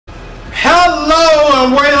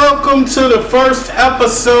welcome to the first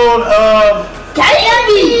episode of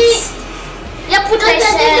Games. Yeah, put that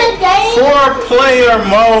game. 4-player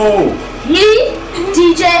mode. Me,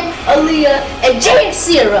 DJ, Aaliyah, and James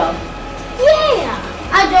Zero. Yeah,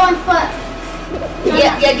 I joined for.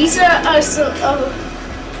 Yeah, these are some.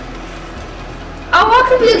 Oh, how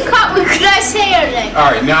come you caught with nice hair then?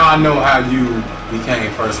 Alright, now I know how you became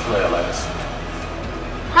first player last.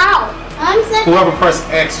 How? I'm saying. Whoever pressed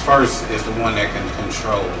X first is the one that can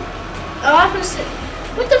control. Oh, I pressed it.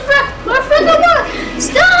 What the frick? What the frick I want?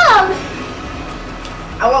 Stop!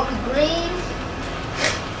 I want the green.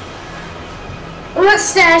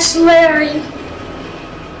 Mustache Larry.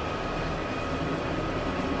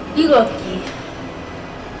 You go, Key.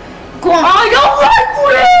 I don't like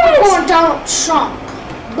green! I'm going Donald Trump,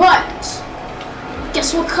 but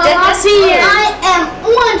guess what color I see here? I am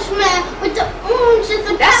Orange Man with the orange of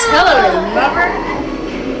the That's power. Hillary, remember?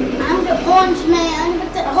 I'm the Orange Man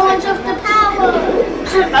with the orange of the power.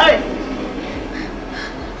 Alright.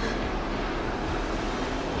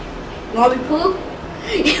 Lollipop?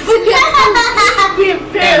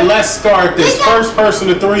 And let's start this. First person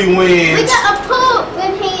to 3 We wins. got a poop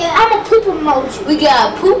in here. I'm a poop emoji. We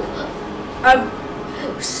got poop.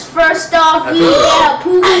 First off, we got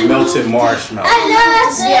poop. Melted marshmallow. I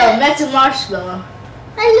love it. Yeah, melted marshmallow.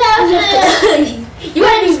 I love it. You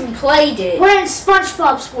haven't even played it. We're in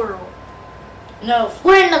SpongeBob's world. No.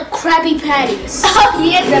 We're in the Krabby Patties. Oh,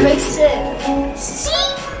 yeah, that makes sense. See?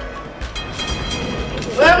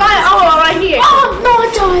 Where am I? Oh, right here. Oh, no, I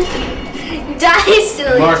died. Die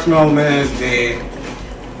still. Marshmallow Man is dead.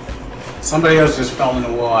 Somebody else just fell in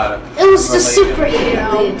the water. It was the Related.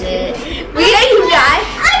 superhero. You did. We let you die.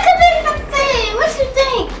 I could make the thing. What you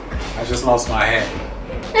think? I just lost my hat.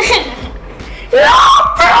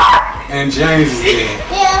 And James is dead.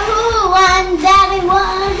 Yeah, who won? Daddy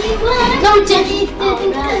won. He won. No, Daddy.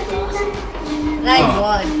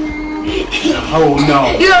 One. Oh no.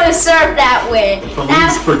 You're gonna serve that way.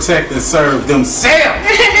 Police protect and serve themselves.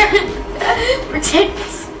 Protect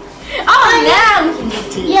us. Oh, now we can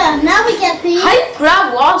get to it. Yeah, now we get the. How you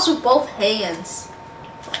grab walls with both hands?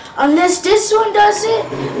 Unless this one does it.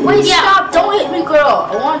 Wait, stop! Don't hit me, girl.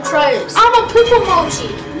 I want to try this. I'm a poop emoji.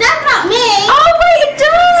 That's not me. Oh wait, it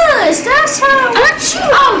does. That's how. Aren't you?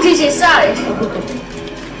 Oh, DJ, sorry.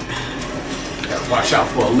 Gotta watch out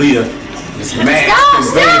for Aaliyah. This man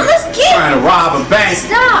Stop! Let's get. trying to rob a bank.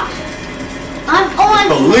 Stop! I'm on.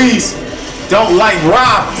 Police don't like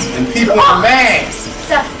robbers and people in masks.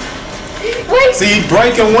 Stop! Wait. See,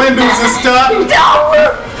 breaking windows and stuff. No!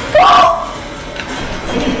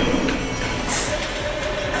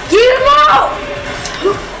 Get him out!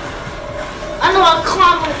 I know how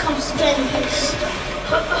calm when it comes to getting this.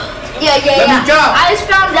 Yeah. Let me go. I just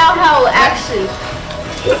found out how it actually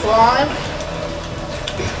climb.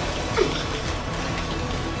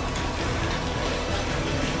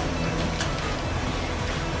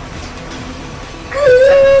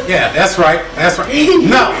 Yeah, that's right. That's right.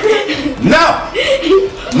 No. The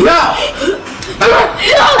long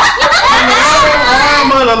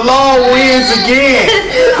arm of the law wins again.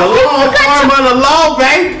 The long arm of the law,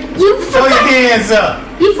 babe. Throw your hands up.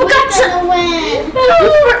 You forgot to win.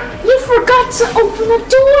 You forgot to open the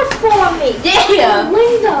door for me. Yeah. The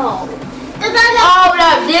window. Oh, no,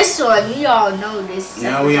 this one. We all know this.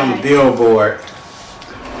 Now we on the billboard.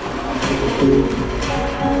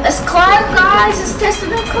 Let's climb, guys. Let's test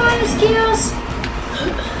our climbing skills.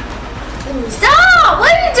 Stop! What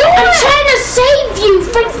are you doing? I'm trying to save you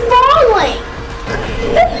from falling.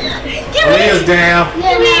 Aaliyah's down.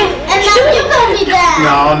 Yeah, and now you're gonna be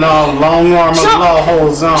down. No. Long arm of the law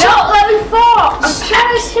holds on. Don't let me fall. I'm trying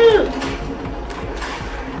to shoot.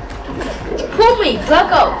 Pull me.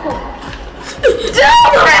 Back up. Pull.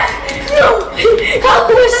 No! Help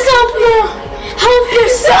yourself now! Help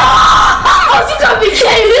yourself! You're gonna be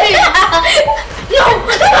kidding me! No!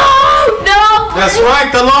 That's right.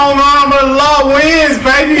 The long arm of the law wins,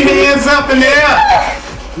 baby. Hands up in the air.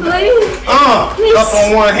 Please. Up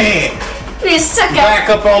on one hand. Please suck at Back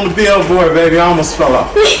up on the billboard, baby. I almost fell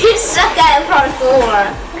off. Please suck at part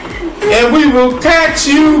 4. And we will catch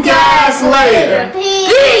you guys later.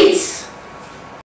 Peace.